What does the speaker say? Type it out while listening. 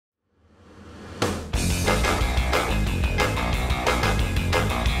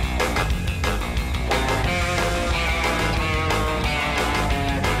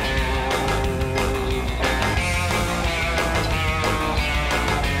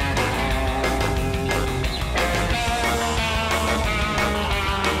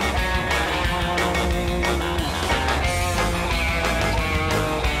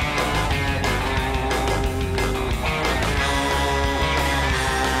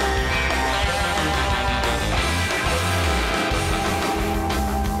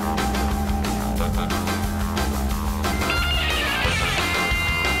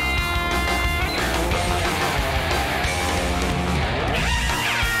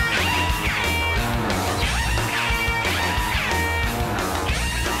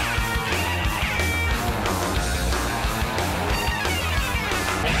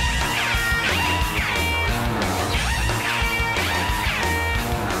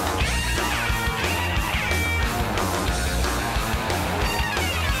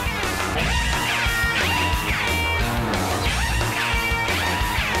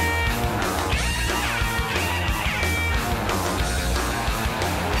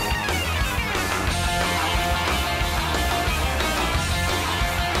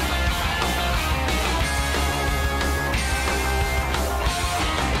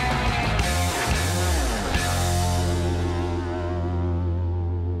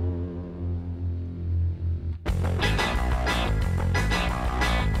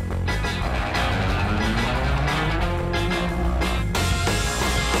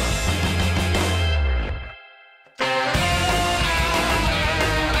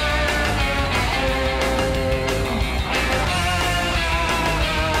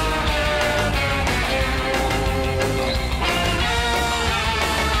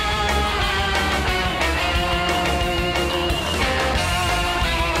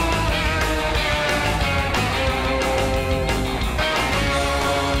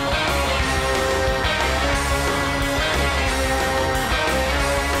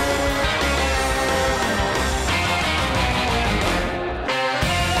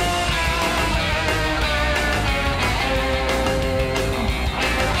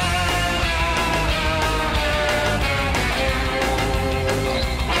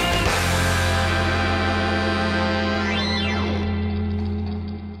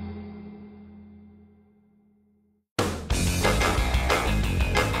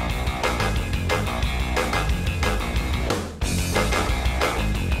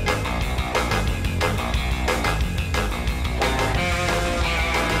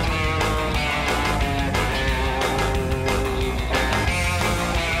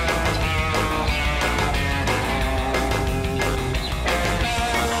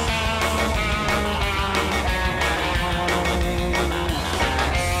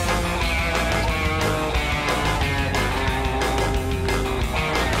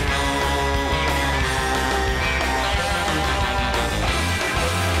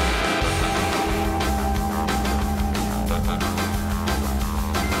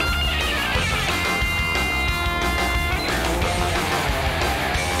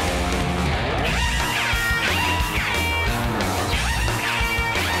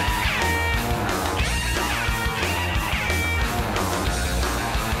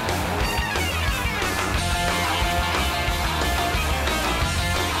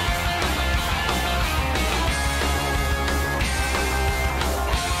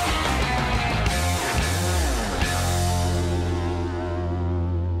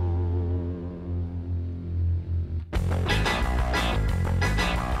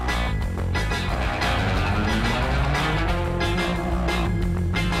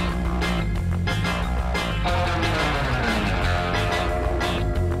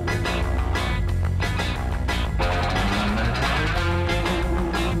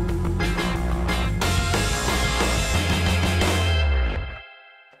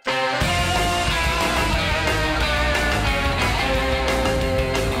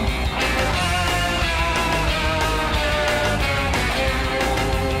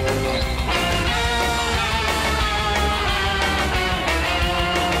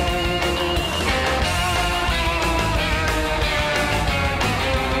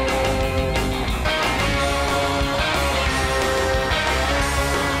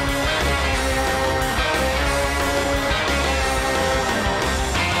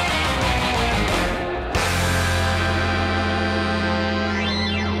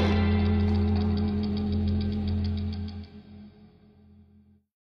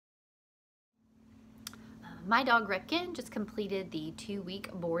My dog Ripken just completed the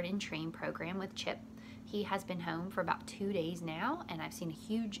 2-week board and train program with Chip. He has been home for about 2 days now, and I've seen a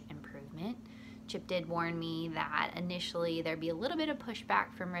huge improvement. Chip did warn me that initially there'd be a little bit of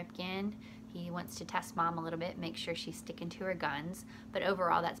pushback from Ripken. He wants to test mom a little bit, make sure she's sticking to her guns, but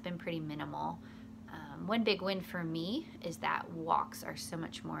overall that's been pretty minimal. One big win for me is that walks are so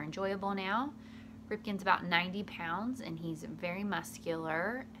much more enjoyable now. Ripken's about 90 pounds and he's very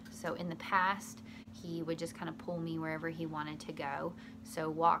muscular, so in the past he would just kind of pull me wherever he wanted to go. So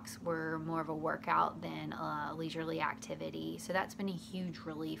walks were more of a workout than a leisurely activity, so that's been a huge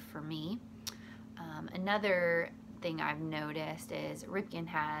relief for me. Another thing I've noticed is Ripken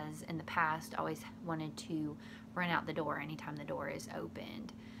has in the past always wanted to run out the door anytime the door is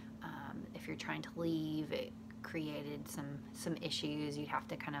opened. If you're trying to leave, it created some issues. You'd have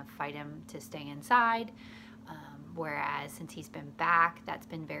to kind of fight him to stay inside. Whereas since he's been back, that's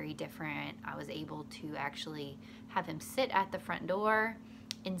been very different. I was able to actually have him sit at the front door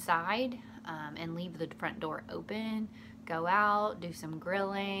inside and leave the front door open, go out, do some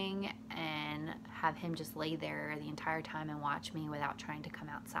grilling, and have him just lay there the entire time and watch me without trying to come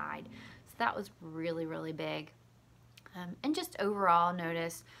outside. So that was really, really big. And just overall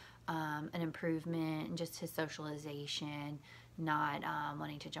notice an improvement in just his socialization, not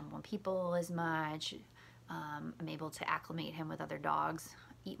wanting to jump on people as much. I'm able to acclimate him with other dogs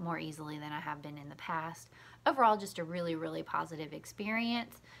more easily than I have been in the past. Overall, just a really, really positive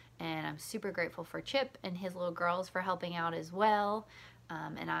experience, and I'm super grateful for Chip and his little girls for helping out as well,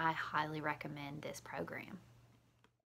 and I highly recommend this program.